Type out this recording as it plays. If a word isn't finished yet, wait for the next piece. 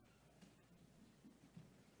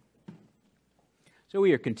So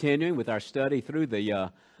we are continuing with our study through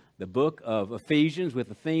the book of Ephesians with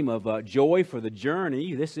the theme of joy for the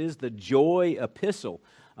journey. This is the joy epistle.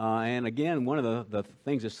 And again, one of the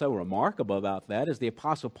things that's so remarkable about that is the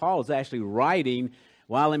Apostle Paul is actually writing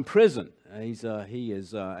while in prison. He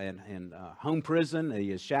is in home prison.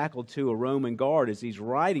 He is shackled to a Roman guard as he's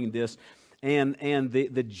writing this. And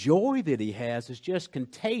the joy that he has is just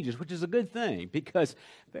contagious, which is a good thing, because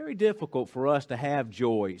very difficult for us to have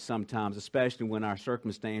joy sometimes, especially when our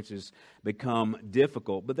circumstances become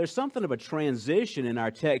difficult. But there's something of a transition in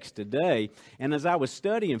our text today. And as I was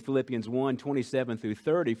studying Philippians 1, 27 through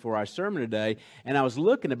 30 for our sermon today, and I was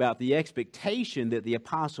looking about the expectation that the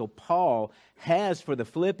Apostle Paul has for the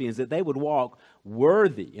Philippians, that they would walk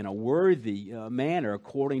in a worthy manner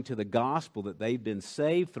according to the gospel that they've been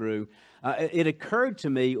saved through. It occurred to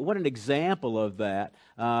me what an example of that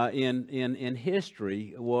in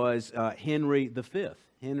history was Henry V.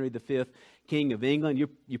 Henry V, King of England.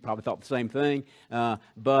 You probably thought the same thing,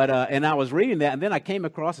 and I was reading that, and then I came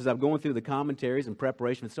across, as I'm going through the commentaries in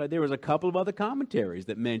preparation for the study, there was a couple of other commentaries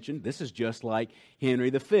that mentioned this is just like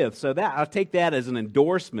Henry V. So that I'll take that as an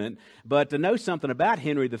endorsement. But to know something about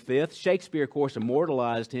Henry V, Shakespeare, of course,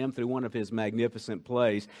 immortalized him through one of his magnificent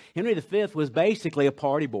plays. Henry V was basically a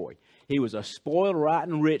party boy. He was a spoiled,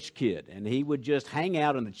 rotten, rich kid, and he would just hang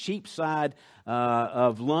out on the cheap side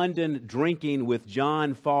of London drinking with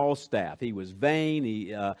John Falstaff. He was vain,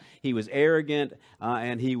 he was arrogant,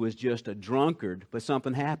 and he was just a drunkard. But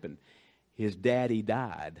something happened. His daddy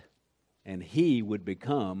died, and he would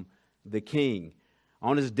become the king.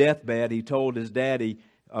 On his deathbed, he told his daddy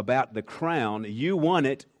about the crown. You won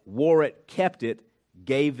it, wore it, kept it,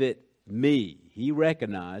 gave it me. He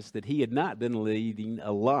recognized that he had not been leading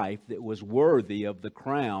a life that was worthy of the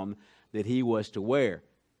crown that he was to wear.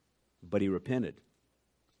 But he repented,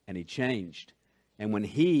 and he changed. And when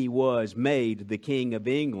he was made the King of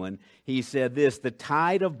England, he said this, "The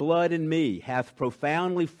tide of blood in me hath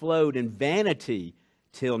profoundly flowed in vanity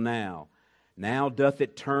till now. Now doth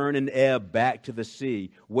it turn and ebb back to the sea,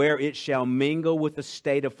 where it shall mingle with the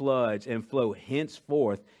state of floods and flow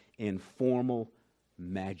henceforth in formal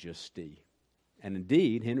majesty." And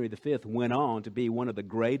indeed, Henry V went on to be one of the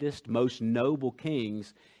greatest, most noble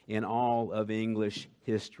kings in all of English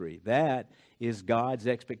history. That is God's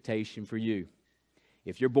expectation for you.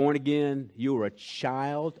 If you're born again, you are a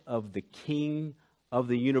child of the King of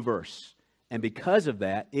the universe. And because of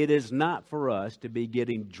that, it is not for us to be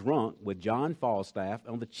getting drunk with John Falstaff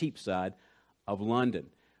on the cheap side of London.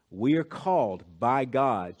 We are called by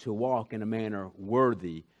God to walk in a manner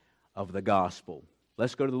worthy of the gospel.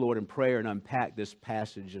 Let's go to the Lord in prayer and unpack this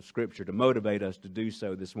passage of Scripture to motivate us to do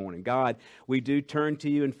so this morning. God, we do turn to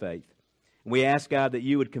you in faith. We ask, God, that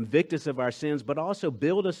you would convict us of our sins, but also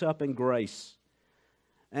build us up in grace.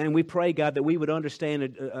 And we pray, God, that we would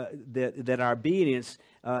understand that our obedience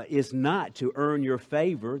is not to earn your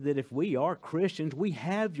favor, that if we are Christians, we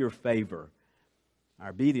have your favor. Our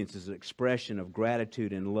obedience is an expression of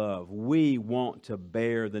gratitude and love. We want to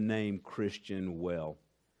bear the name Christian well.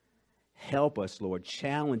 Help us, Lord.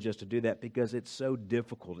 Challenge us to do that because it's so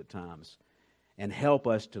difficult at times. And help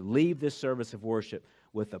us to leave this service of worship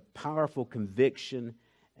with a powerful conviction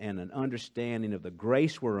and an understanding of the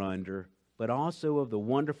grace we're under, but also of the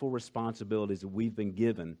wonderful responsibilities that we've been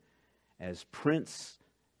given as princes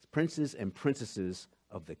and princesses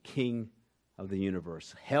of the King of the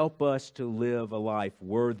universe. Help us to live a life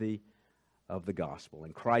worthy of the gospel.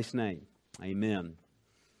 In Christ's name, amen.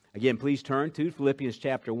 Again, please turn to Philippians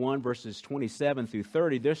chapter 1, verses 27 through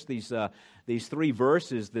 30. There's these three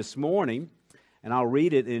verses this morning, and I'll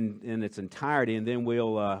read it in its entirety, and then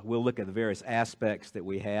we'll look at the various aspects that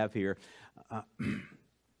we have here.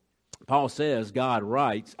 Paul says, Paul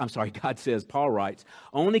writes,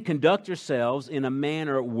 "Only conduct yourselves in a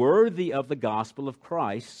manner worthy of the gospel of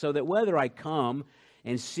Christ, so that whether I come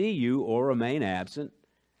and see you or remain absent,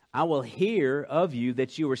 I will hear of you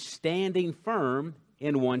that you are standing firm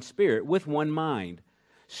in one spirit, with one mind,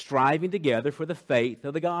 striving together for the faith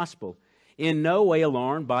of the gospel, in no way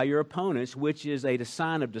alarmed by your opponents, which is a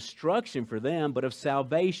sign of destruction for them, but of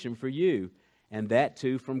salvation for you, and that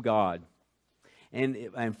too from God.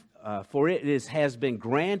 For it has been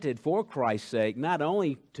granted for Christ's sake, not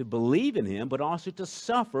only to believe in Him, but also to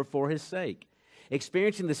suffer for His sake,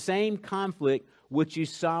 experiencing the same conflict which you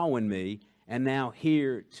saw in me, and now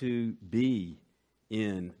here to be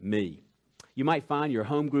in me." You might find your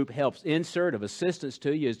home group helps insert of assistance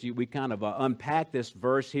to you as we kind of unpack this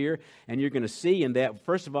verse here. And you're going to see in that,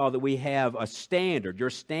 first of all, that we have a standard. Your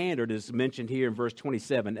standard is mentioned here in verse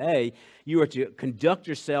 27a. You are to conduct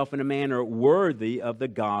yourself in a manner worthy of the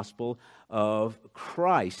gospel of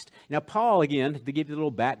Christ. Now, Paul, again, to give you a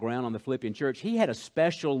little background on the Philippian church, he had a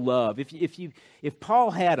special love. If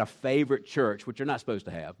Paul had a favorite church, which you're not supposed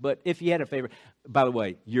to have, but if he had a favorite, by the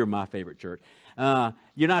way, you're my favorite church.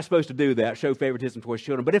 You're not supposed to do that, show favoritism towards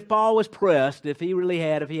children. But if Paul was pressed, if he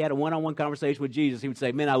had a one-on-one conversation with Jesus, he would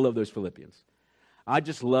say, man, I love those Philippians. I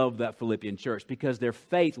just love that Philippian church because their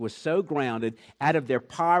faith was so grounded. Out of their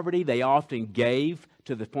poverty, they often gave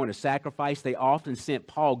to the point of sacrifice. They often sent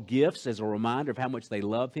Paul gifts as a reminder of how much they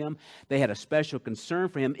loved him. They had a special concern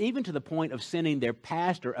for him, even to the point of sending their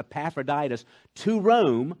pastor, Epaphroditus, to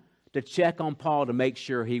Rome to check on Paul to make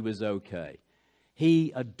sure he was okay.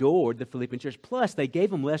 He adored the Philippian church. Plus, they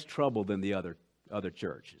gave him less trouble than the other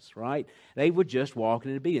churches, right? They were just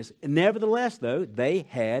walking in obedience. Nevertheless, though, they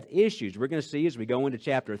had issues. We're going to see as we go into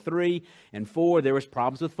chapter 3 and 4, there was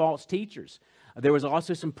problems with false teachers. There was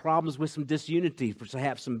also some problems with some disunity,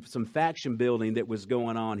 perhaps some faction building that was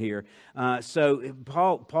going on here. So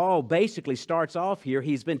Paul basically starts off here.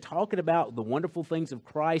 He's been talking about the wonderful things of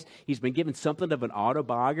Christ. He's been given something of an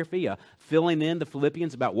autobiography, filling in the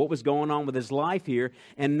Philippians about what was going on with his life here.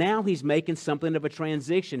 And now he's making something of a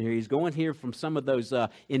transition here. He's going here from some of those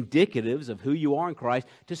indicatives of who you are in Christ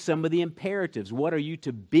to some of the imperatives. What are you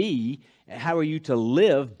to be? How are you to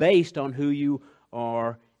live based on who you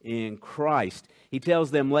are in Christ? He tells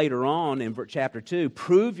them later on in chapter 2,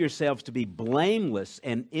 prove yourselves to be blameless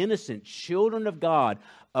and innocent children of God,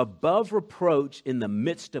 above reproach in the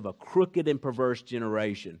midst of a crooked and perverse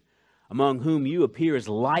generation, among whom you appear as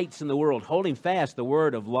lights in the world, holding fast the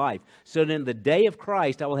word of life, so that in the day of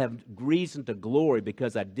Christ I will have reason to glory,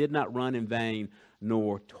 because I did not run in vain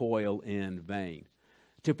nor toil in vain.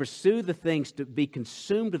 To pursue the things, to be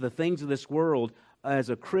consumed with the things of this world.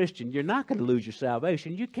 As a Christian, you're not going to lose your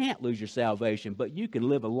salvation. You can't lose your salvation, but you can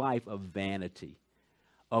live a life of vanity,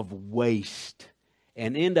 of waste,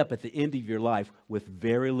 and end up at the end of your life with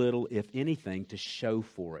very little, if anything, to show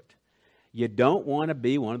for it. You don't want to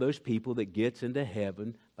be one of those people that gets into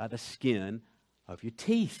heaven by the skin of your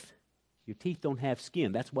teeth. Your teeth don't have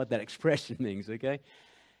skin. That's what that expression means, okay?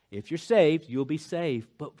 If you're saved, you'll be saved.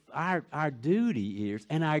 But our duty is,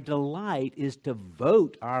 and our delight is to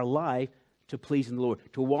vote our life to pleasing the Lord,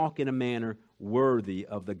 to walk in a manner worthy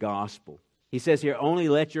of the gospel. He says here, only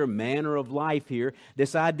let your manner of life here.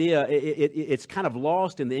 This idea, it's kind of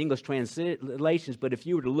lost in the English translations, but if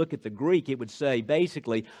you were to look at the Greek, it would say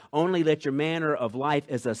basically, only let your manner of life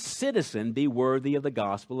as a citizen be worthy of the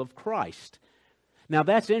gospel of Christ. Now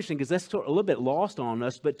that's interesting because that's a little bit lost on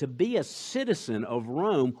us, but to be a citizen of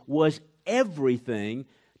Rome was everything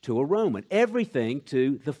to a Roman, everything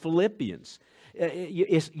to the Philippians.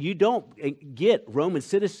 You don't get Roman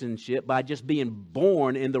citizenship by just being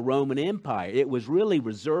born in the Roman Empire. It was really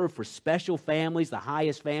reserved for special families, the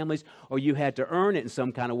highest families, or you had to earn it in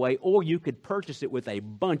some kind of way, or you could purchase it with a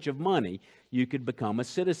bunch of money. You could become a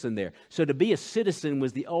citizen there. So to be a citizen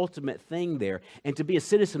was the ultimate thing there. And to be a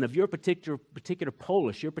citizen of your particular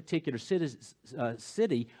polis, your particular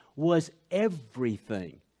city, was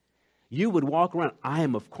everything. You would walk around, I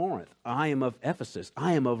am of Corinth, I am of Ephesus,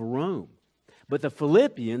 I am of Rome. But the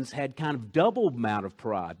Philippians had kind of double amount of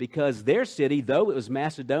pride because their city, though it was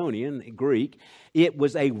Macedonian, Greek, it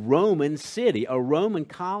was a Roman city, a Roman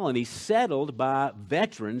colony settled by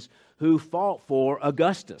veterans who fought for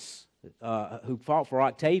Augustus, who fought for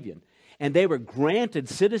Octavian. And they were granted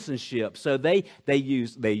citizenship, so they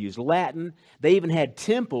used Latin. They even had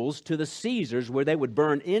temples to the Caesars where they would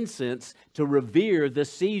burn incense to revere the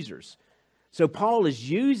Caesars. So Paul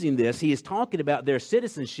is using this. He is talking about their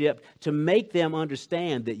citizenship to make them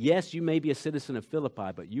understand that, yes, you may be a citizen of Philippi,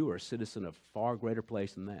 but you are a citizen of a far greater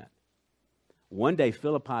place than that. One day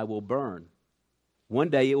Philippi will burn. One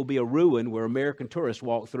day it will be a ruin where American tourists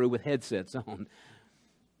walk through with headsets on.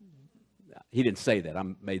 He didn't say that. I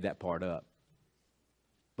made that part up.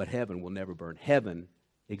 But heaven will never burn. Heaven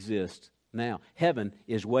exists now. Heaven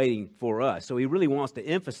is waiting for us. So he really wants to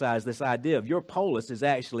emphasize this idea of your polis is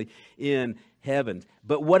actually in heaven.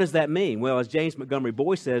 But what does that mean? Well, as James Montgomery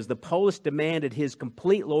Boyce says, the polis demanded his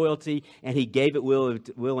complete loyalty, and he gave it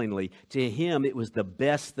willingly. To him, it was the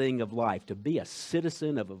best thing of life. To be a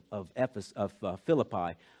citizen of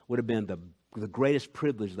Philippi would have been the greatest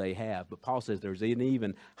privilege they have. But Paul says there's an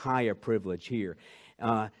even higher privilege here.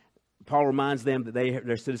 Paul reminds them that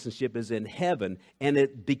their citizenship is in heaven, and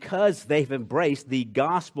because they've embraced the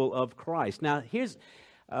gospel of Christ. Now, here's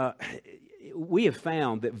we have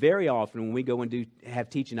found that very often when we go and have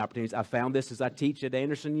teaching opportunities, I found this as I teach at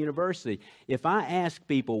Anderson University. If I ask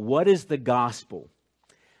people, what is the gospel?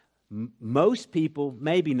 Most people,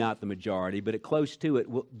 maybe not the majority, but close to it,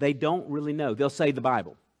 they don't really know. They'll say the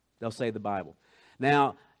Bible. They'll say the Bible.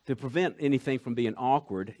 Now, to prevent anything from being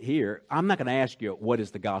awkward here, I'm not going to ask you what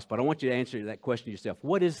is the gospel. I don't want you to answer that question yourself.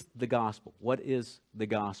 What is the gospel? What is the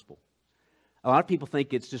gospel? A lot of people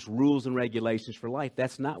think it's just rules and regulations for life.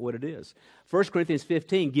 That's not what it is. 1 Corinthians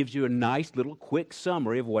 15 gives you a nice little quick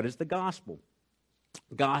summary of what is the gospel.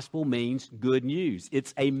 Gospel means good news.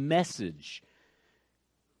 It's a message.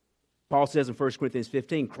 Paul says in 1 Corinthians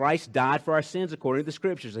 15, Christ died for our sins according to the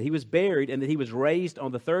Scriptures, that He was buried and that He was raised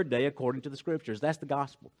on the third day according to the Scriptures. That's the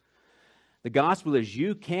gospel. The gospel is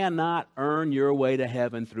you cannot earn your way to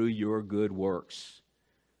heaven through your good works,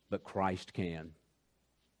 but Christ can.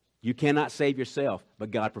 You cannot save yourself,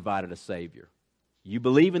 but God provided a Savior. You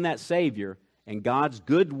believe in that Savior, and God's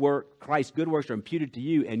good work, Christ's good works are imputed to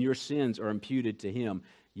you, and your sins are imputed to Him.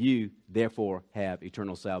 You, therefore, have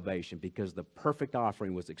eternal salvation because the perfect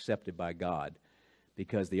offering was accepted by God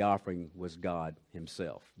because the offering was God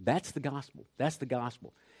Himself. That's the gospel. That's the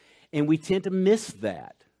gospel. And we tend to miss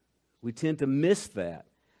that. We tend to miss that.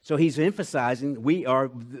 So he's emphasizing we are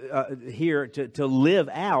here to live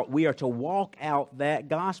out, we are to walk out that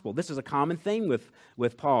gospel. This is a common theme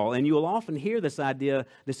with Paul. And you will often hear this idea,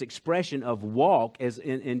 this expression of walk as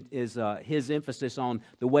his emphasis on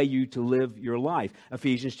the way you to live your life.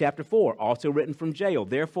 Ephesians chapter 4, also written from jail.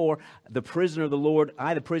 Therefore, the prisoner of the Lord,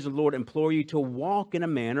 I, the prisoner of the Lord, implore you to walk in a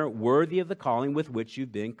manner worthy of the calling with which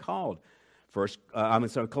you've been called.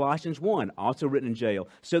 Colossians 1, also written in jail,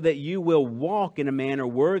 so that you will walk in a manner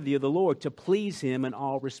worthy of the Lord to please Him in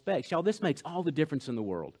all respects. Y'all, this makes all the difference in the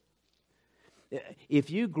world. If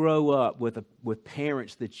you grow up with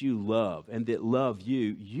parents that you love and that love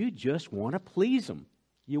you, you just want to please them.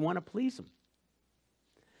 You want to please them.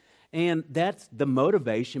 And that's the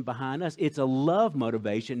motivation behind us. It's a love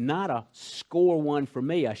motivation, not a score one for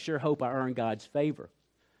me. I sure hope I earn God's favor.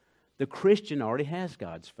 The Christian already has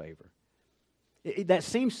God's favor. That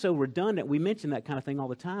seems so redundant. We mention that kind of thing all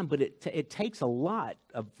the time, but it takes a lot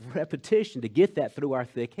of repetition to get that through our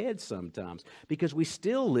thick heads sometimes because we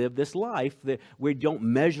still live this life that we don't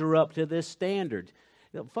measure up to this standard.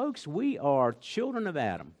 You know, folks, we are children of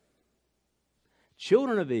Adam,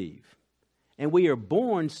 children of Eve, and we are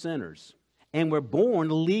born sinners, and we're born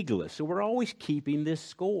legalists, so we're always keeping this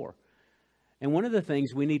score. And one of the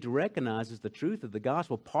things we need to recognize is the truth of the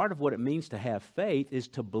gospel. Part of what it means to have faith is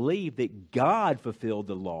to believe that God fulfilled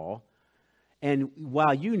the law. And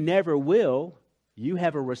while you never will, you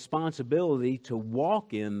have a responsibility to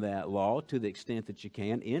walk in that law to the extent that you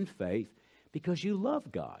can in faith because you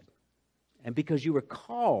love God and because you were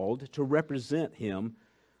called to represent Him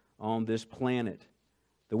on this planet.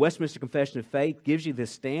 The Westminster Confession of Faith gives you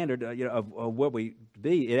this standard of what we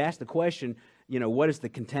be. It asks the question, what is the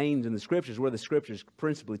contained in the Scriptures, where the Scriptures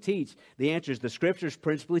principally teach? The answer is the Scriptures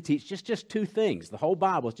principally teach just two things. The whole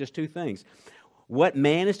Bible is just two things. What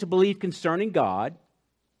man is to believe concerning God,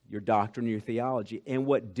 your doctrine, your theology, and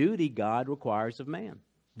what duty God requires of man.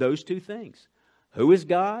 Those two things. Who is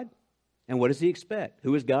God, and what does He expect?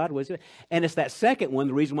 Who is God? What is He? And it's that second one,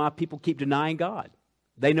 the reason why people keep denying God.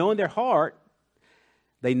 They know in their heart,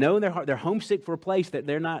 they're homesick for a place that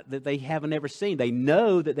they haven't ever seen. They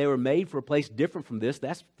know that they were made for a place different from this.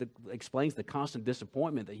 That explains the constant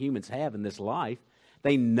disappointment that humans have in this life.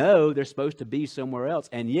 They know they're supposed to be somewhere else.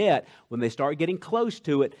 And yet, when they start getting close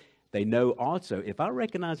to it, they know also, if I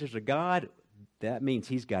recognize there's a God, that means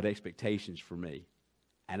He's got expectations for me.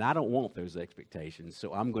 And I don't want those expectations,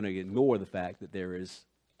 so I'm going to ignore the fact that there is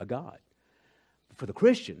a God. But for the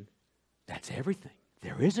Christian, that's everything.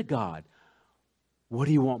 There is a God. What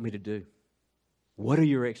do you want me to do? What are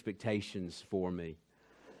your expectations for me?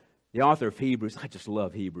 The author of Hebrews, I just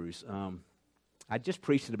love Hebrews. I just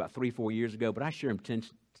preached it about 3-4 years ago, but I sure am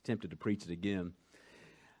tempted to preach it again.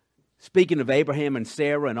 Speaking of Abraham and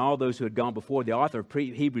Sarah and all those who had gone before, the author of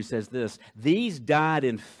Hebrews says this, these died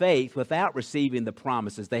in faith without receiving the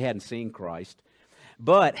promises. They hadn't seen Christ.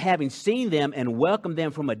 But having seen them and welcomed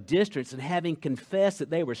them from a distance and having confessed that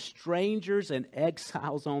they were strangers and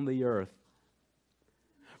exiles on the earth.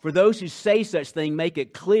 For those who say such things make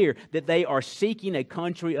it clear that they are seeking a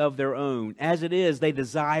country of their own. As it is, they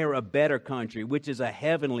desire a better country, which is a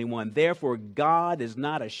heavenly one. Therefore, God is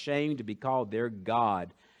not ashamed to be called their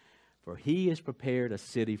God, for He has prepared a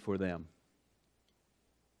city for them.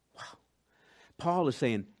 Wow. Paul is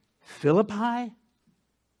saying, Philippi?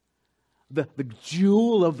 The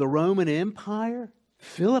jewel of the Roman Empire?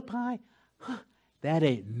 Philippi? That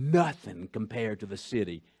ain't nothing compared to the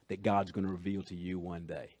city that God's going to reveal to you one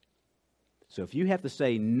day. So if you have to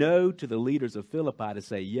say no to the leaders of Philippi to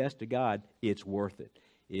say yes to God, it's worth it.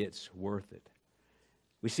 It's worth it.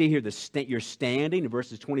 We see here you're standing in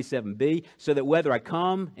verses 27b, so that whether I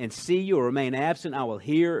come and see you or remain absent, I will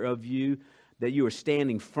hear of you that you are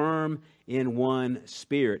standing firm in one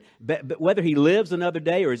spirit. But whether he lives another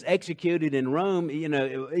day or is executed in Rome,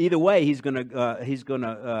 either way, he's going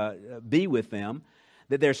to be with them.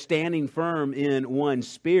 That they're standing firm in one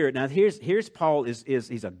spirit. Now, here's Paul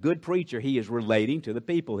he's a good preacher. He is relating to the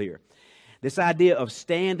people here. This idea of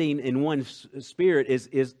standing in one spirit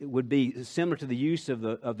would be similar to the use of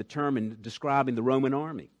the term in describing the Roman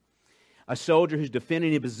army. A soldier who's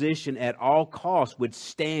defending a position at all costs would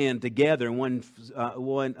stand together in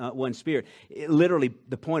one spirit. Literally,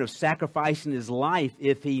 the point of sacrificing his life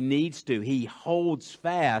if he needs to. He holds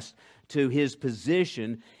fast to his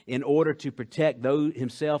position in order to protect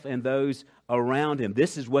himself and those around him.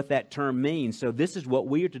 This is what that term means. So this is what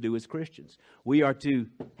we are to do as Christians. We are to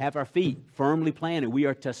have our feet firmly planted. We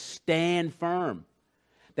are to stand firm.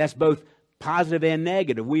 That's both positive and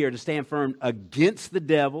negative. We are to stand firm against the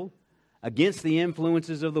devil, against the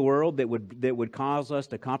influences of the world that would cause us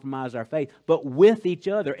to compromise our faith, but with each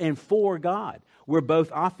other and for God. We're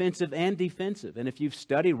both offensive and defensive. And if you've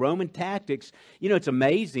studied Roman tactics, it's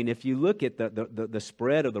amazing. If you look at the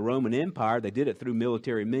spread of the Roman Empire, they did it through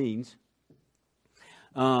military means.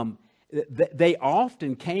 They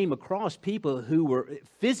often came across people who were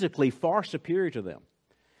physically far superior to them.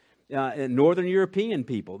 Northern European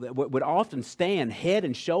people that would often stand head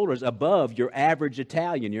and shoulders above your average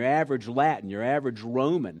Italian, your average Latin, your average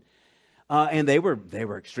Roman. And they were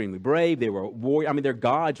extremely brave. They were warriors. Their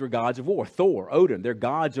gods were gods of war. Thor, Odin, they're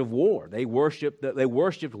gods of war. They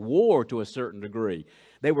worshipped war to a certain degree.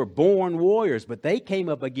 They were born warriors, but they came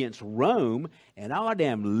up against Rome, and all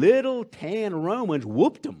damn little tan Romans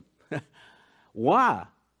whooped them. Why?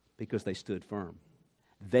 Because they stood firm.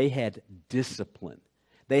 They had discipline.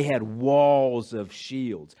 They had walls of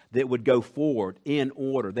shields that would go forward in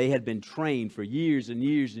order. They had been trained for years and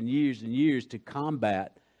years and years and years to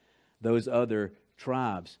combat those other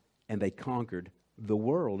tribes, and they conquered the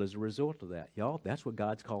world as a result of that. Y'all, that's what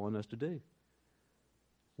God's calling us to do.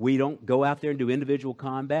 We don't go out there and do individual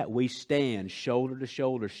combat. We stand shoulder to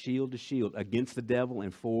shoulder, shield to shield against the devil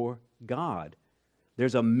and for God.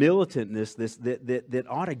 There's a militantness that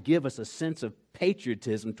ought to give us a sense of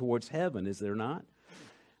patriotism towards heaven, is there not?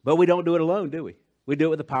 But we don't do it alone, do we? We do it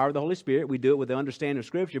with the power of the Holy Spirit. We do it with the understanding of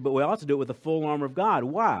Scripture, but we also do it with the full armor of God.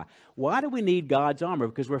 Why? Why do we need God's armor?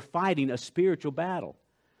 Because we're fighting a spiritual battle.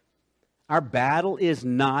 Our battle is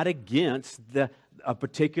not against a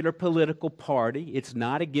particular political party. It's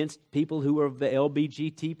not against people who are of the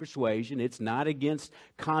LBGT persuasion. It's not against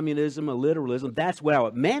communism or literalism. That's how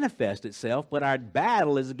it manifests itself, but our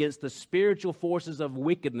battle is against the spiritual forces of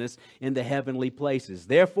wickedness in the heavenly places.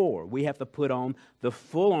 Therefore, we have to put on the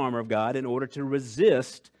full armor of God in order to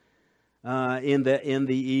resist in the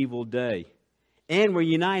evil day. And we're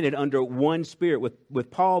united under one Spirit.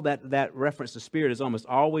 With Paul, that reference to Spirit is almost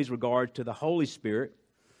always regard to the Holy Spirit.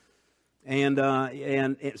 And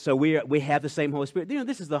so we have the same Holy Spirit.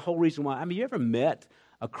 This is the whole reason why. You ever met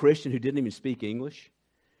a Christian who didn't even speak English?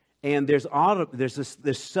 And there's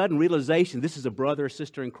this sudden realization, this is a brother or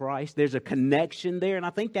sister in Christ. There's a connection there, and I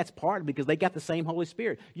think that's part because they got the same Holy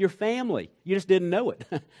Spirit. Your family. You just didn't know it.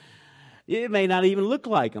 It may not even look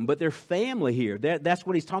like them, but they're family here. That's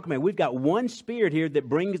what he's talking about. We've got one Spirit here that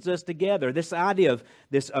brings us together. This idea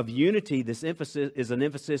of unity, this emphasis is an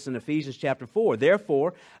emphasis in Ephesians chapter 4.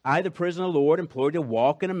 Therefore, I, the prisoner of the Lord, implore you to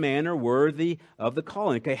walk in a manner worthy of the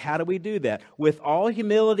calling. Okay, how do we do that? With all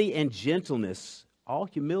humility and gentleness. All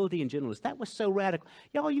humility and gentleness. That was so radical.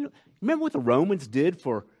 Y'all, remember what the Romans did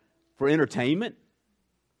for entertainment?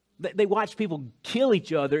 They watched people kill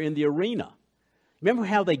each other in the arena. Remember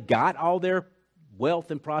how they got all their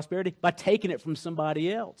wealth and prosperity? By taking it from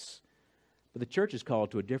somebody else. But the church is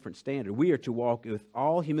called to a different standard. We are to walk with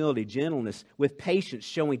all humility, gentleness, with patience,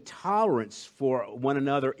 showing tolerance for one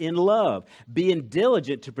another in love, being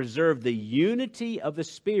diligent to preserve the unity of the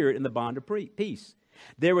Spirit in the bond of peace.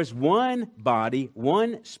 There is one body,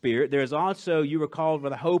 one Spirit. There is also, you were called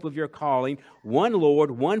for the hope of your calling, one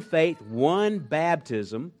Lord, one faith, one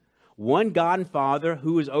baptism, one God and Father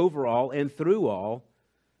who is over all and through all.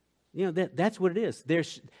 That's what it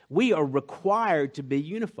is. We are required to be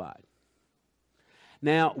unified.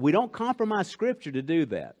 Now, we don't compromise Scripture to do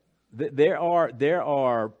that. There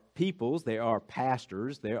are peoples, there are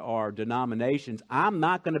pastors, there are denominations. I'm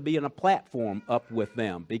not going to be on a platform up with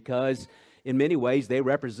them because in many ways they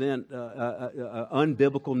represent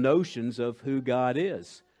unbiblical notions of who God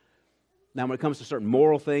is. Now, when it comes to certain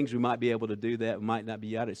moral things, we might be able to do that. We might not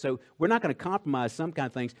be able to. So we're not going to compromise some kind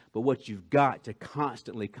of things, but what you've got to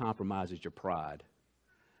constantly compromise is your pride.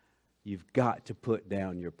 You've got to put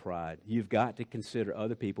down your pride. You've got to consider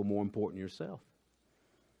other people more important than yourself.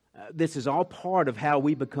 This is all part of how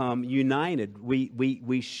we become united.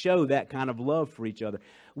 We show that kind of love for each other.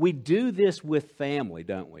 We do this with family,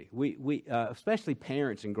 don't we? We especially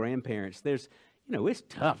parents and grandparents. It's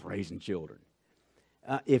tough raising children.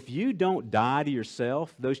 If you don't die to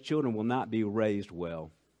yourself, those children will not be raised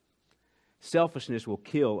well. Selfishness will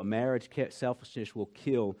kill a marriage. Selfishness will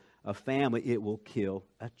kill a family. It will kill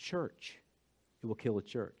a church. It will kill a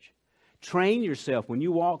church. Train yourself when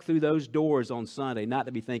you walk through those doors on Sunday not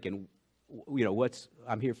to be thinking,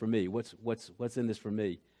 I'm here for me. What's in this for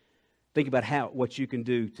me? Think about what you can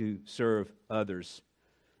do to serve others.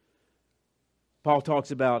 Paul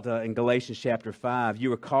talks about in Galatians chapter 5,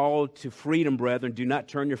 you are called to freedom, brethren. Do not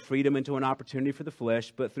turn your freedom into an opportunity for the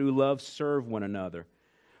flesh, but through love serve one another.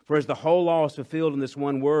 For as the whole law is fulfilled in this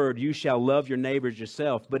one word, you shall love your neighbors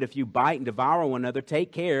yourself. But if you bite and devour one another,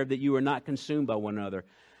 take care that you are not consumed by one another.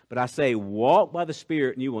 But I say, walk by the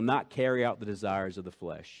Spirit, and you will not carry out the desires of the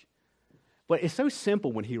flesh. But it's so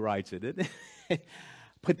simple when he writes it, isn't it?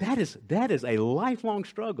 But that is a lifelong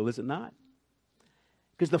struggle, is it not?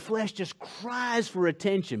 Because the flesh just cries for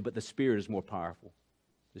attention, but the Spirit is more powerful.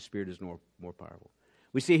 The Spirit is more powerful.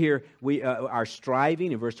 We see here our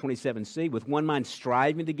striving in verse 27c, with one mind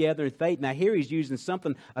striving together in faith. Now here he's using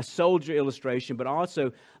a soldier illustration, but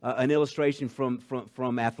also an illustration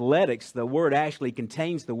from athletics. The word actually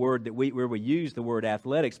contains the word where we use the word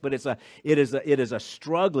athletics, but it is a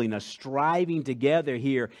struggling, a striving together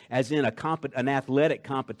here, as in an athletic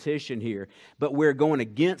competition here. But we're going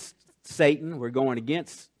against Satan, we're going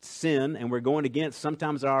against sin, and we're going against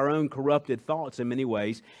sometimes our own corrupted thoughts in many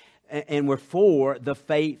ways. And we're for the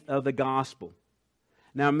faith of the gospel.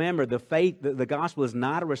 Now remember, the gospel is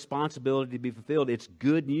not a responsibility to be fulfilled. It's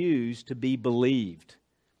good news to be believed.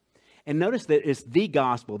 And notice that it's the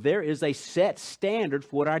gospel. There is a set standard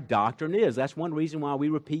for what our doctrine is. That's one reason why we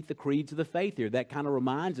repeat the creeds of the faith here. That kind of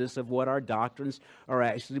reminds us of what our doctrines are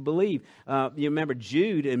actually believed. You remember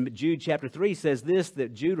Jude, in Jude chapter 3 says this,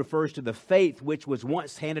 that Jude refers to the faith which was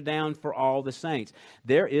once handed down for all the saints.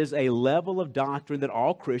 There is a level of doctrine that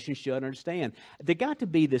all Christians should understand. There got to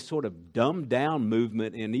be this sort of dumbed down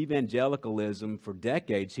movement in evangelicalism for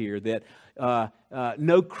decades here that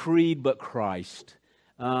no creed but Christ.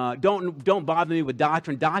 Don't bother me with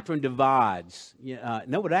doctrine. Doctrine divides.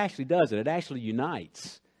 No, it actually doesn't. It actually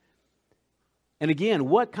unites. And again,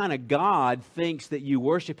 what kind of God thinks that you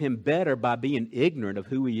worship Him better by being ignorant of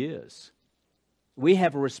who He is? We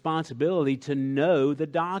have a responsibility to know the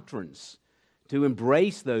doctrines, to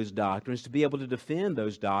embrace those doctrines, to be able to defend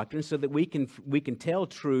those doctrines so that we can tell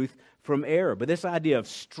truth from error. But this idea of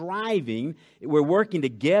striving, we're working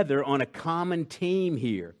together on a common team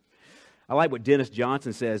here. I like what Dennis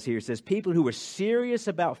Johnson says here. He says, people who are serious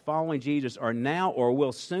about following Jesus are now or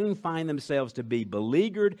will soon find themselves to be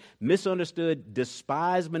beleaguered, misunderstood,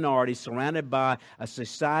 despised minorities surrounded by a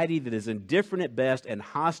society that is indifferent at best and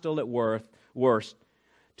hostile at worst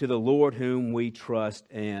to the Lord whom we trust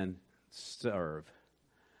and serve.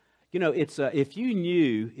 It's if you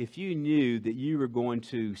knew that you were going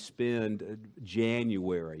to spend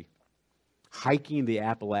January hiking the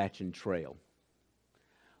Appalachian Trail,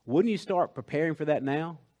 wouldn't you start preparing for that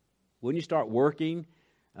now? Wouldn't you start walking,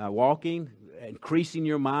 increasing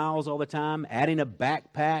your miles all the time, adding a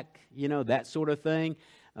backpack, that sort of thing?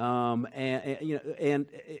 And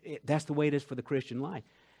that's the way it is for the Christian life.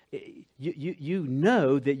 You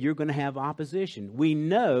know that you're going to have opposition. We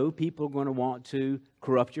know people are going to want to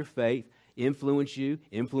corrupt your faith, influence you,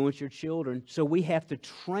 influence your children. So we have to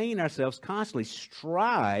train ourselves constantly,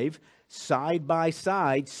 strive side by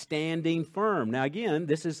side, standing firm. Now again,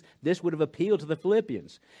 this would have appealed to the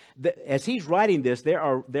Philippians. As he's writing this, there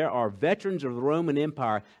are veterans of the Roman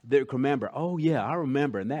Empire that remember, oh yeah, I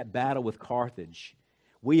remember in that battle with Carthage,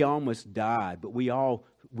 we almost died, but we all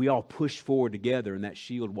pushed forward together in that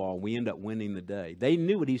shield wall. We end up winning the day. They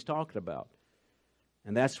knew what he's talking about.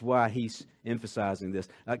 And that's why he's emphasizing this.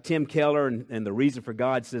 Tim Keller and The Reason for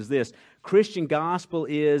God says this, Christian gospel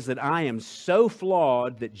is that I am so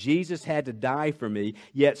flawed that Jesus had to die for me,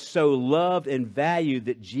 yet so loved and valued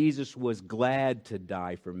that Jesus was glad to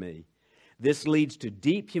die for me. This leads to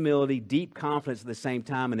deep humility, deep confidence at the same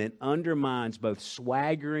time, and it undermines both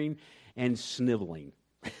swaggering and sniveling.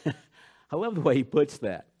 I love the way he puts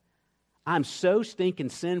that. I'm so stinking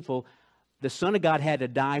sinful. The Son of God had to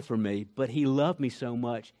die for me, but He loved me so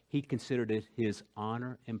much, He considered it His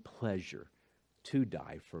honor and pleasure to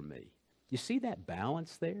die for me. You see that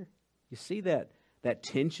balance there? You see that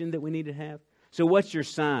tension that we need to have? So what's your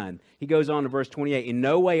sign? He goes on to verse 28. In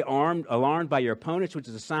no way alarmed by your opponents, which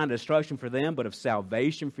is a sign of destruction for them, but of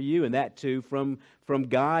salvation for you, and that too from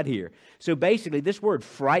God here. So basically, this word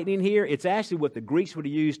frightening here, it's actually what the Greeks would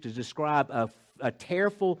have used to describe a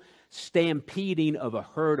tearful stampeding of a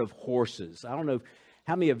herd of horses. I don't know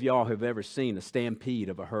how many of y'all have ever seen a stampede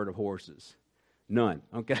of a herd of horses. None.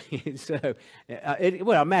 Okay, so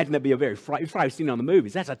well, imagine that'd be a very you've probably seen it on the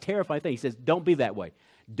movies. That's a terrifying thing. He says, don't be that way.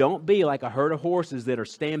 Don't be like a herd of horses that are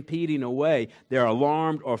stampeding away. They're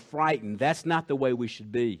alarmed or frightened. That's not the way we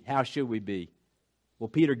should be. How should we be? Well,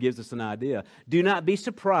 Peter gives us an idea. Do not be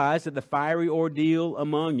surprised at the fiery ordeal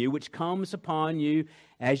among you, which comes upon you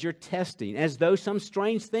as you're testing, as though some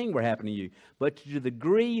strange thing were happening to you. But to the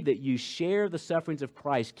degree that you share the sufferings of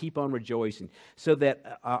Christ, keep on rejoicing, so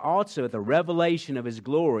that also at the revelation of His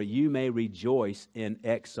glory you may rejoice in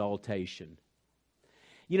exaltation.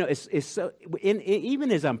 You know, it's so. Even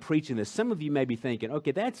as I'm preaching this, some of you may be thinking,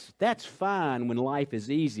 "Okay, that's fine when life is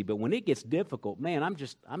easy, but when it gets difficult, man, I'm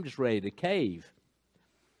just ready to cave."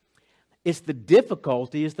 It's the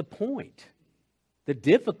difficulty is the point. The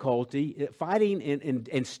difficulty, fighting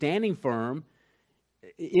and standing firm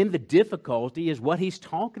in the difficulty, is what he's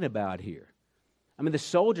talking about here. I mean, the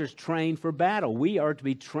soldiers trained for battle. We are to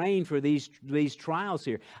be trained for these trials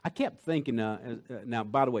here. I kept thinking, now,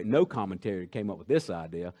 by the way, no commentary came up with this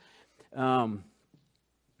idea. You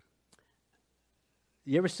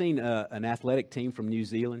ever seen an athletic team from New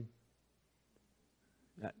Zealand?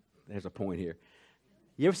 There's a point here.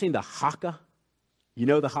 You ever seen the haka? You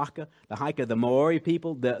know the haka? The haka, the Maori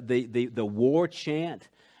people, the war chant.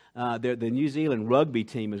 The New Zealand rugby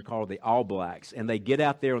team is called the All Blacks, and they get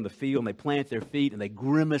out there on the field and they plant their feet and they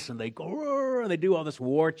grimace and they go and they do all this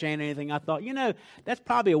war chant and anything. I thought, that's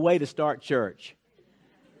probably a way to start church.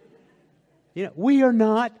 We are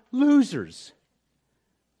not losers.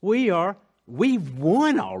 We've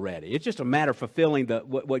won already. It's just a matter of fulfilling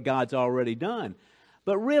what God's already done.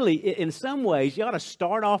 But really, in some ways, you ought to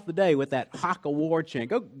start off the day with that haka war chant.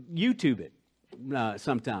 Go YouTube it.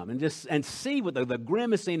 Sometime and see what the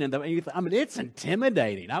grimacing and it's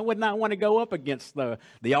intimidating. I would not want to go up against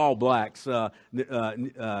the All Blacks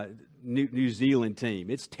New Zealand team.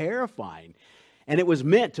 It's terrifying, and it was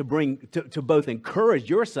meant to bring to both encourage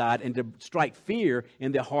your side and to strike fear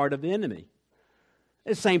in the heart of the enemy.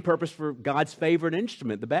 It's the same purpose for God's favorite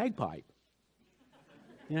instrument, the bagpipe.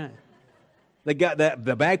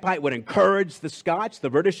 The bagpipe would encourage the Scotch, the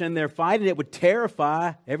British in their fight, and it would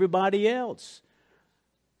terrify everybody else.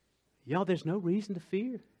 Y'all, there's no reason to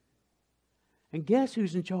fear. And guess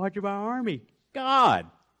who's in charge of our army? God.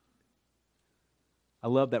 I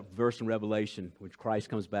love that verse in Revelation, which Christ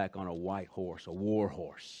comes back on a white horse, a war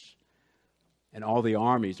horse. And all the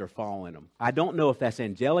armies are following him. I don't know if that's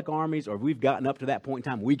angelic armies or if we've gotten up to that point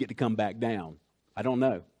in time, we get to come back down. I don't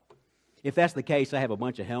know. If that's the case, I have a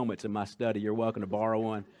bunch of helmets in my study. You're welcome to borrow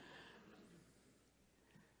one.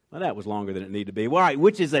 Well, that was longer than it needed to be. All right,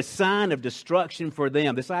 which is a sign of destruction for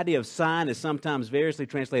them. This idea of sign is sometimes variously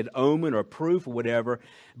translated omen or proof or whatever.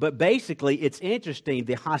 But basically, it's interesting.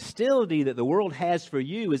 The hostility that the world has for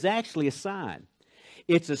you is actually a sign.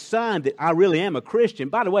 It's a sign that I really am a Christian.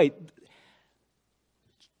 By the way,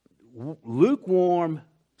 lukewarm,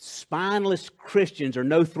 spineless Christians are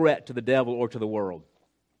no threat to the devil or to the world.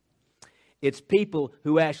 It's people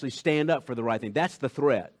who actually stand up for the right thing. That's the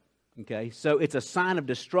threat. Okay, so it's a sign of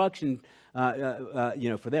destruction,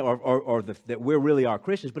 for them, or that we really are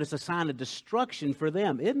Christians, but it's a sign of destruction for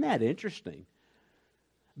them. Isn't that interesting?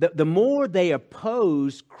 The more they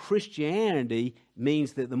oppose Christianity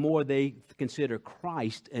means that the more they consider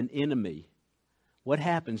Christ an enemy. What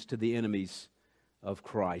happens to the enemies of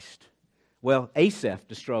Christ? Well, Asaph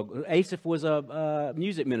was a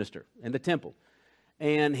music minister in the temple.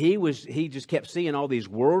 And he just kept seeing all these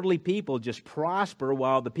worldly people just prosper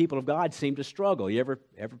while the people of God seemed to struggle. You ever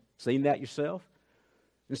seen that yourself?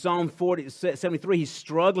 In Psalm 73, he's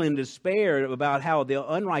struggling in despair about how the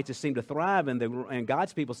unrighteous seem to thrive and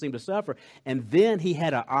God's people seem to suffer. And then he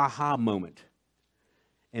had an aha moment.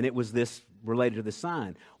 And it was this related to the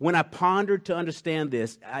sign. When I pondered to understand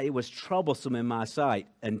this, it was troublesome in my sight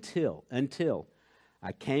until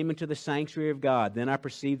I came into the sanctuary of God. Then I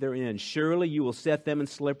perceived their end. Surely you will set them in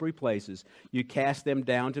slippery places. You cast them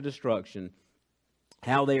down to destruction.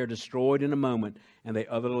 How they are destroyed in a moment, and they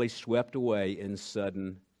utterly swept away in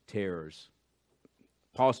sudden terrors.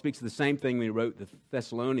 Paul speaks of the same thing when he wrote the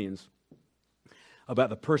Thessalonians about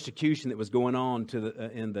the persecution that was going on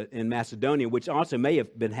in Macedonia, which also may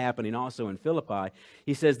have been happening also in Philippi.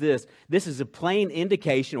 He says this is a plain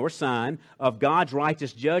indication or sign of God's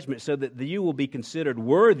righteous judgment, so that you will be considered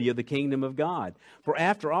worthy of the kingdom of God. For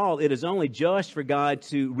after all, it is only just for God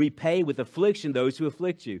to repay with affliction those who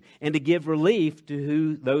afflict you, and to give relief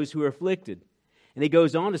to those who are afflicted. And he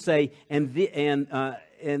goes on to say, and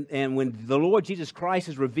when the Lord Jesus Christ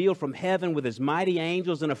is revealed from heaven with his mighty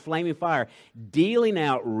angels in a flaming fire, dealing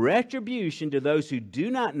out retribution to those who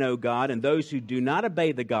do not know God and those who do not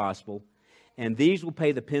obey the gospel, and these will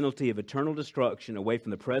pay the penalty of eternal destruction away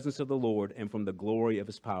from the presence of the Lord and from the glory of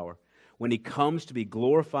his power, when he comes to be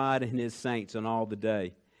glorified in his saints on all the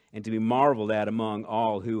day, and to be marveled at among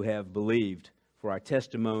all who have believed, for our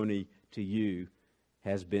testimony to you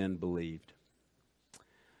has been believed.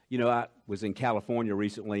 You know, I was in California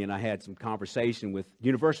recently, and I had some conversation with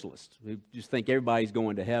Universalists who just think everybody's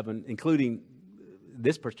going to heaven, including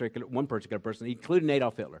one particular person, including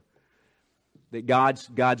Adolf Hitler. That God's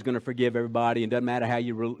going to forgive everybody, and doesn't matter how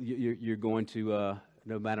you're going to,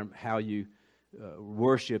 no matter how you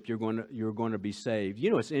worship, you're going to be saved. You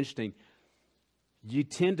know, it's interesting. You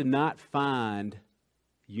tend to not find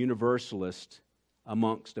Universalists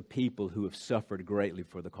amongst the people who have suffered greatly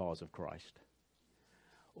for the cause of Christ,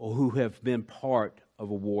 or who have been part of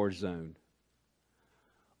a war zone,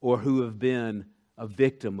 or who have been a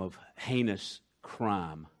victim of heinous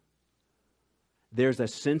crime. There's a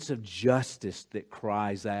sense of justice that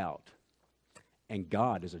cries out. And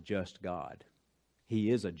God is a just God. He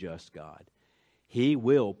is a just God. He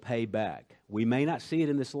will pay back. We may not see it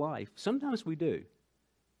in this life. Sometimes we do.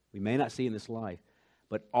 We may not see it in this life.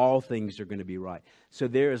 But all things are going to be right. So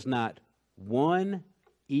there is not one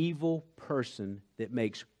evil person that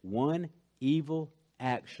makes one evil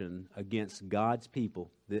action against God's people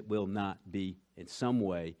that will not be in some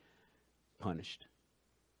way punished.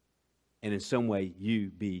 And in some way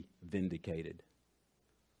you be vindicated.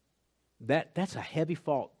 That's a heavy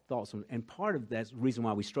thought. And part of that's the reason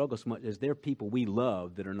why we struggle so much is there are people we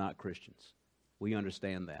love that are not Christians. We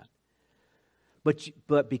understand that.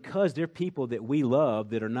 But because there are people that we love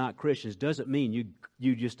that are not Christians doesn't mean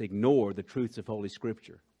you just ignore the truths of Holy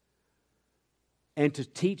Scripture. And to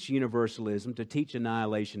teach universalism, to teach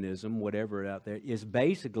annihilationism, whatever out there, is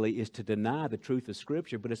to deny the truth of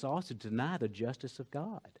Scripture, but it's also to deny the justice of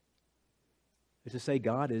God. It's to say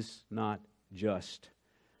God is not just.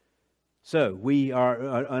 So we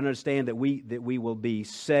understand that we will be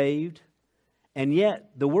saved, and yet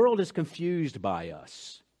the world is confused by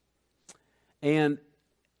us. And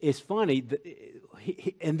it's funny,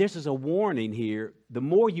 and this is a warning here, the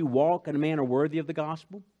more you walk in a manner worthy of the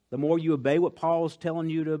gospel, the more you obey what Paul's telling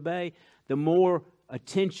you to obey, the more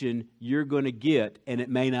attention you're going to get, and it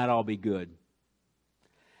may not all be good.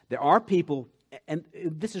 There are people, and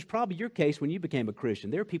this is probably your case when you became a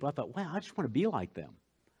Christian, there are people I thought, wow, I just want to be like them.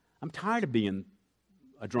 I'm tired of being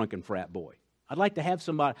a drunken frat boy. I'd like to have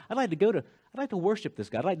somebody, I'd like to worship this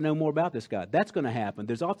guy. I'd like to know more about this guy. That's going to happen.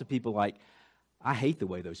 There's often people like, I hate the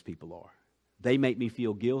way those people are. They make me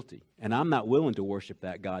feel guilty, and I'm not willing to worship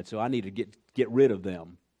that God, so I need to get rid of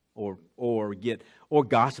them or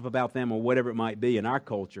gossip about them or whatever it might be in our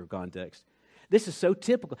culture context. This is so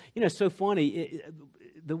typical. You know, it's so funny.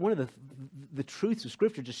 One of the truths of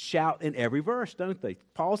Scripture just shout in every verse, don't they?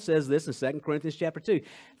 Paul says this in 2 Corinthians chapter 2.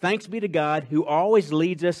 Thanks be to God who always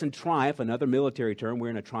leads us in triumph, another military term,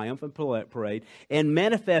 we're in a triumphant parade, and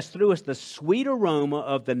manifests through us the sweet aroma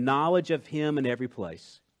of the knowledge of Him in every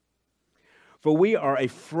place. For we are a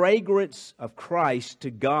fragrance of Christ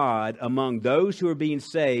to God among those who are being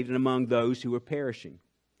saved and among those who are perishing.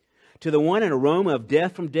 To the one an aroma of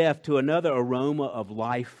death from death, to another aroma of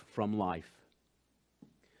life from life.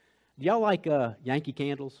 Do y'all like Yankee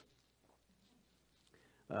candles?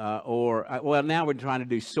 Now we're trying to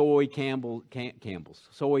do soy candles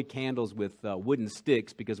with wooden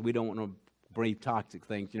sticks because we don't want to breathe toxic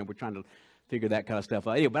things. You know, we're trying to figure that kind of stuff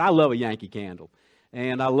out. Anyway, but I love a Yankee candle,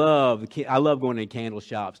 and I love going to candle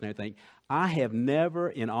shops and everything. I have never,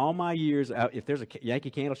 in all my years, if there's a Yankee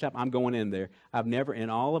candle shop, I'm going in there. I've never, in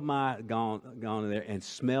all of my, gone in there and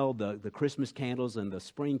smelled the Christmas candles and the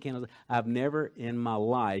spring candles. I've never in my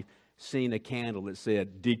life seen a candle that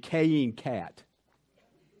said, decaying cat.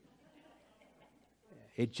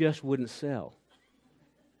 It just wouldn't sell.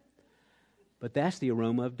 But that's the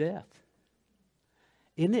aroma of death.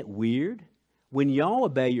 Isn't it weird? When y'all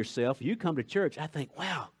obey yourself, you come to church, I think,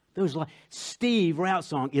 wow, Steve Rout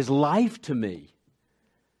song is life to me.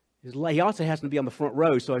 He also happens to be on the front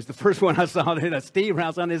row, so it's the first one I saw that Steve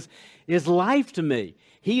around on his life to me.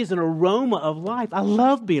 He is an aroma of life. I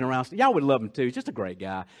love being around Steve. Y'all would love him too. He's just a great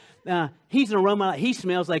guy. He's an aroma. He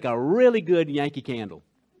smells like a really good Yankee Candle.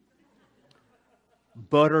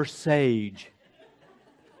 Butter sage.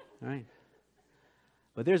 All right.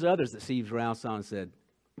 But there's others that Steve's around saw and said,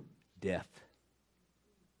 death.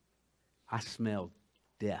 I smell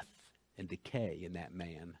death and decay in that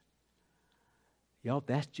man. Y'all,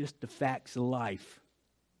 that's just the facts of life.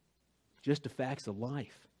 Just the facts of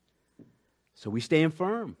life. So we stand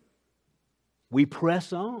firm. We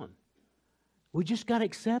press on. We just got to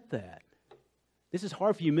accept that. This is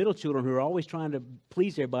hard for you middle children who are always trying to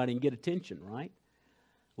please everybody and get attention, right?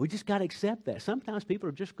 We just got to accept that. Sometimes people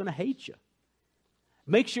are just going to hate you.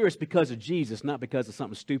 Make sure it's because of Jesus, not because of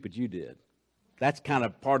something stupid you did. That's kind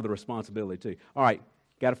of part of the responsibility too. All right,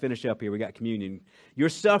 got to finish up here. We got communion. Your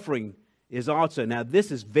suffering is also, now this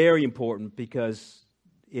is very important because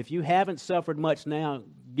if you haven't suffered much now,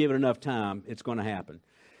 give it enough time, it's going to happen.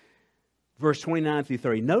 Verse 29 through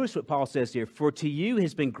 30. Notice what Paul says here. For to you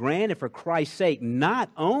has been granted for Christ's sake not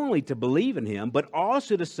only to believe in him, but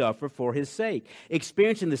also to suffer for his sake,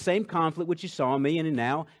 experiencing the same conflict which you saw in me and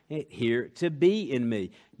now here to be in me.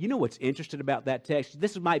 You know what's interesting about that text?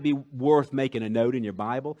 This might be worth making a note in your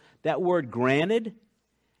Bible. That word granted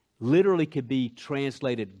literally could be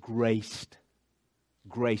translated graced.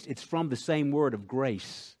 Graced. It's from the same word of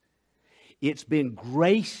grace. It's been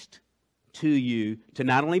graced to you to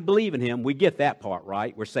not only believe in him, we get that part,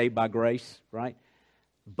 right? We're saved by grace, right?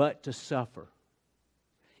 But to suffer.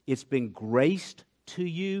 It's been graced to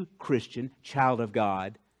you, Christian, child of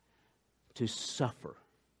God, to suffer.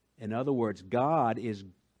 In other words, God is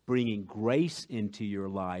bringing grace into your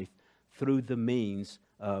life through the means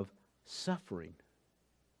of suffering.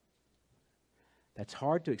 That's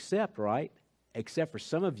hard to accept, right? Except for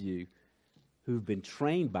some of you who've been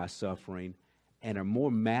trained by suffering and are more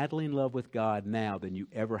madly in love with God now than you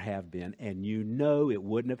ever have been, and you know it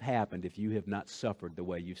wouldn't have happened if you have not suffered the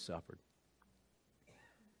way you've suffered.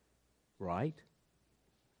 Right?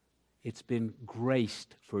 It's been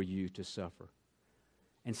graced for you to suffer.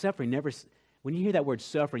 And suffering never, when you hear that word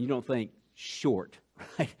suffering, you don't think short,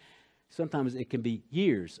 right? Sometimes it can be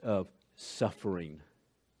years of suffering.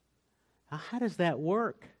 How does that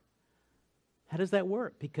work? How does that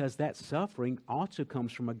work? Because that suffering also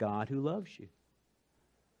comes from a God who loves you.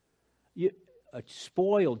 A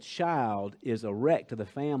spoiled child is a wreck to the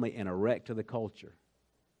family and a wreck to the culture.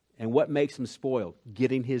 And what makes him spoiled?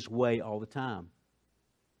 Getting his way all the time.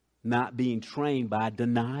 Not being trained by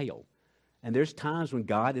denial. And there's times when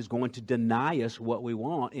God is going to deny us what we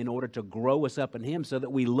want in order to grow us up in him so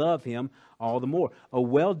that we love him all the more. A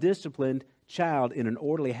well-disciplined child in an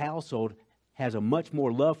orderly household has a much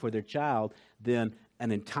more love for their child than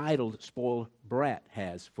an entitled, spoiled brat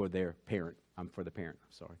has for their parent.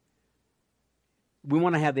 We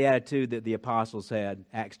want to have the attitude that the apostles had,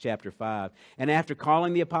 Acts chapter 5. And after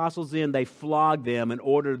calling the apostles in, they flogged them and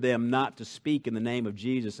ordered them not to speak in the name of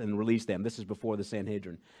Jesus and released them. This is before the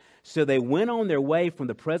Sanhedrin. So they went on their way from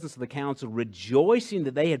the presence of the council, rejoicing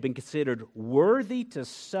that they had been considered worthy to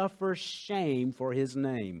suffer shame for his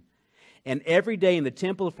name. And every day in the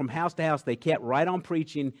temple, from house to house, they kept right on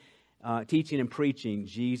teaching and preaching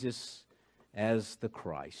Jesus as the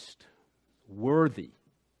Christ, worthy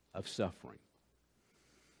of suffering.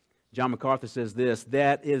 John MacArthur says this,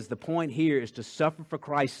 that is the point here, is to suffer for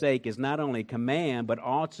Christ's sake is not only a command, but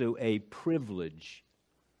also a privilege.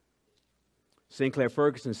 Sinclair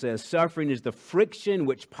Ferguson says, suffering is the friction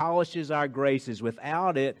which polishes our graces.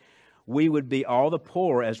 Without it, we would be all the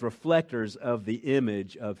poorer as reflectors of the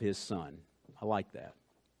image of his Son. I like that.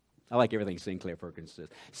 I like everything Sinclair Ferguson says.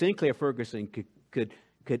 Sinclair Ferguson could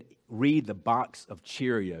read the box of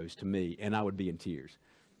Cheerios to me, and I would be in tears.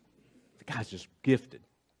 The guy's just gifted.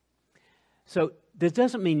 So this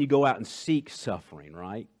doesn't mean you go out and seek suffering,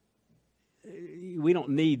 right? We don't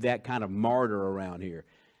need that kind of martyr around here.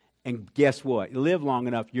 And guess what? You live long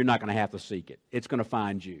enough, you're not going to have to seek it. It's going to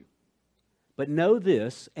find you. But know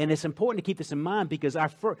this, and it's important to keep this in mind because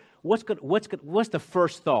what's the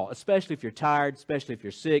first thought? Especially if you're tired, especially if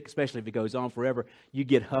you're sick, especially if it goes on forever, you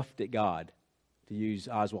get huffed at God, to use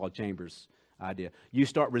Oswald Chambers' idea. You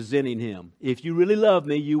start resenting him. If you really love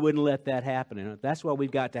me, you wouldn't let that happen. And that's why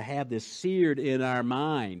we've got to have this seared in our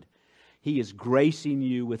mind. He is gracing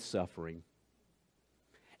you with suffering.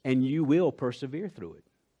 And you will persevere through it.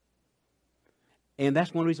 And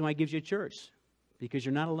that's one reason why he gives you a church. Because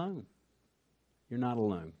you're not alone. You're not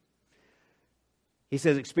alone. He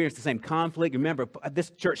says experience the same conflict. Remember,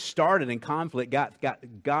 this church started in conflict.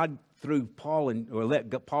 God threw Paul or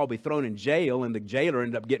let Paul be thrown in jail, and the jailer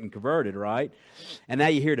ended up getting converted, right? And now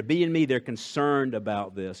you hear to be in me, they're concerned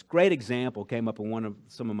about this. Great example came up in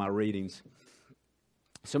some of my readings.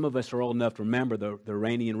 Some of us are old enough to remember the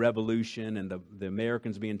Iranian Revolution and the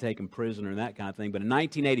Americans being taken prisoner and that kind of thing. But in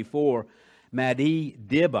 1984, Mahdi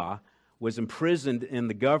Dibba was imprisoned in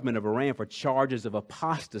the government of Iran for charges of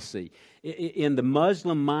apostasy. In the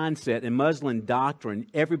Muslim mindset and Muslim doctrine,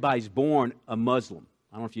 everybody's born a Muslim.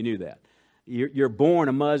 I don't know if you knew that. You're born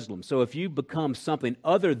a Muslim. So if you become something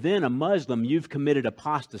other than a Muslim, you've committed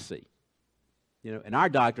apostasy. You know, in our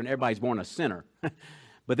doctrine, everybody's born a sinner.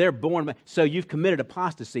 But they're born, so you've committed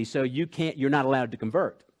apostasy, so you're not allowed to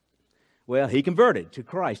convert. Well, he converted to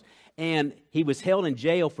Christ, and he was held in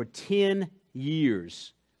jail for 10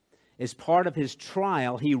 years. As part of his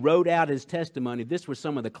trial, he wrote out his testimony. This were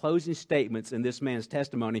some of the closing statements in this man's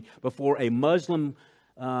testimony before a Muslim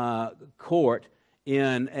court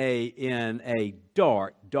in a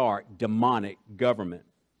dark, demonic government.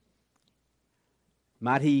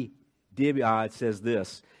 Mahdi Dibba says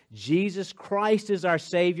this: Jesus Christ is our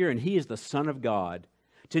Savior, and He is the Son of God.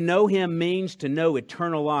 To know Him means to know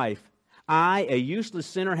eternal life. I, a useless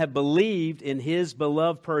sinner, have believed in His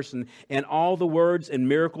beloved person and all the words and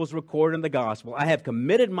miracles recorded in the gospel. I have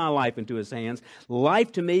committed my life into His hands.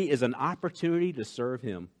 Life to me is an opportunity to serve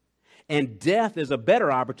Him, and death is a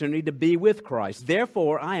better opportunity to be with Christ.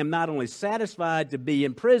 Therefore, I am not only satisfied to be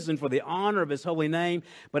in prison for the honor of His holy name,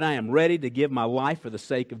 but I am ready to give my life for the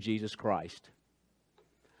sake of Jesus Christ.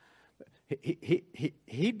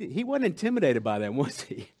 He wasn't intimidated by that, was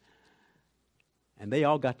he? And they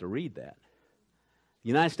all got to read that. The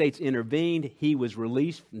United States intervened. He was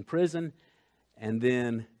released from prison and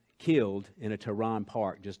then killed in a Tehran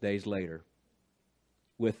park just days later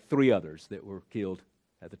with 3 others that were killed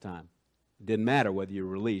at the time. It didn't matter whether you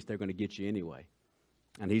were released. They're going to get you anyway.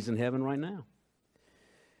 And he's in heaven right now.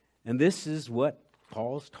 And this is what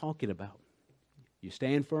Paul's talking about. You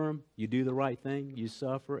stand firm, you do the right thing, you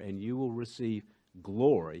suffer, and you will receive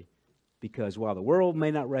glory, because while the world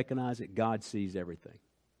may not recognize it, God sees everything.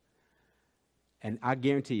 And I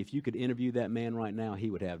guarantee if you could interview that man right now,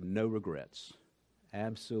 he would have no regrets.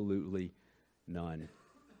 Absolutely none.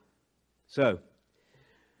 So,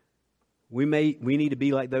 we need to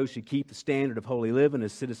be like those who keep the standard of holy living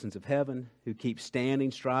as citizens of heaven, who keep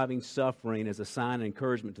standing, striving, suffering as a sign and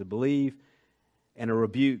encouragement to believe, and a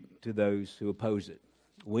rebuke to those who oppose it.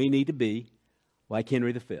 We need to be like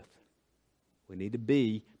Henry V. We need to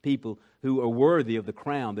be people who are worthy of the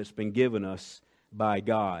crown that's been given us by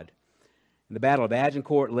God. In the Battle of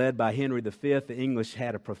Agincourt, led by Henry V, the English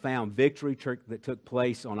had a profound victory that took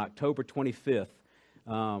place on October 25th,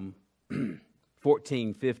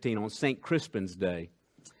 1415, on St. Crispin's Day.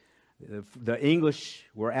 The English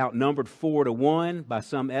were outnumbered 4-1 by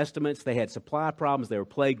some estimates. They had supply problems. They were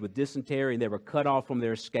plagued with dysentery, and they were cut off from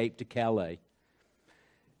their escape to Calais.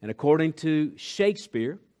 And according to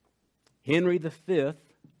Shakespeare, Henry V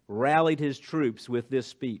rallied his troops with this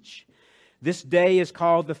speech: "This day is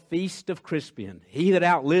called the Feast of Crispian. He that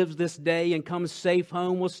outlives this day and comes safe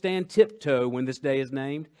home will stand tiptoe when this day is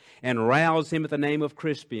named, and rouse him at the name of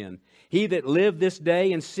Crispian. He that lived this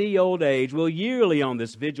day and see old age will yearly on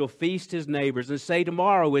this vigil feast his neighbors and say,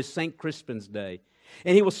 tomorrow is St. Crispin's Day.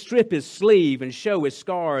 And he will strip his sleeve and show his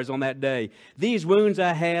scars on that day. These wounds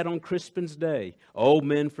I had on Crispin's Day. Old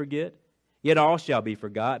men forget, yet all shall be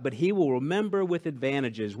forgot, but he will remember with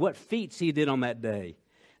advantages what feats he did on that day.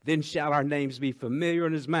 Then shall our names be familiar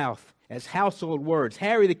in his mouth as household words: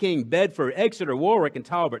 Harry the King, Bedford, Exeter, Warwick, and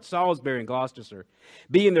Talbot, Salisbury, and Gloucester.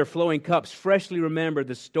 Be in their flowing cups freshly remembered.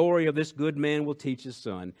 The story of this good man will teach his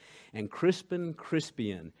son. And Crispin,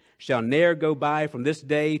 Crispian, shall ne'er go by from this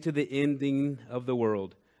day to the ending of the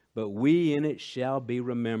world. But we in it shall be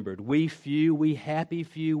remembered. We few, we happy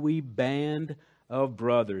few, we band of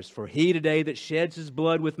brothers. For he today that sheds his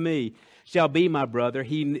blood with me shall be my brother,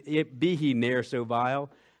 be he ne'er so vile.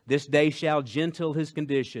 This day shall gentle his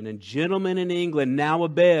condition, and gentlemen in England now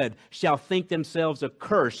abed shall think themselves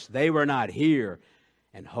accursed they were not here,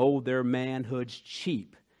 and hold their manhoods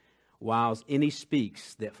cheap, whiles any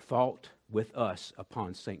speaks that fought with us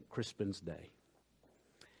upon St. Crispin's Day."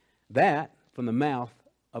 That from the mouth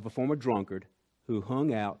of a former drunkard who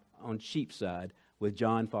hung out on Cheapside with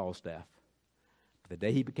John Falstaff. The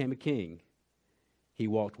day he became a king, he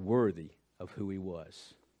walked worthy of who he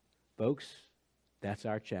was. Folks, that's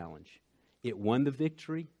our challenge. It won the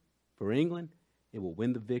victory for England. It will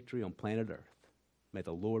win the victory on planet Earth. May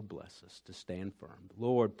the Lord bless us to stand firm.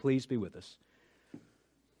 Lord, please be with us.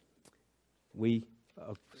 We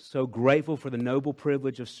are so grateful for the noble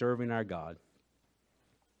privilege of serving our God.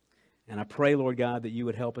 And I pray, Lord God, that you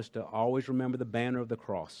would help us to always remember the banner of the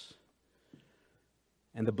cross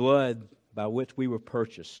and the blood by which we were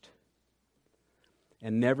purchased,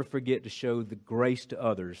 and never forget to show the grace to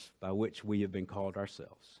others by which we have been called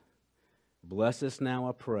ourselves. Bless us now,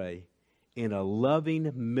 I pray, in a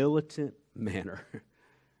loving, militant manner.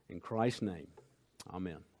 In Christ's name,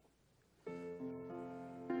 amen.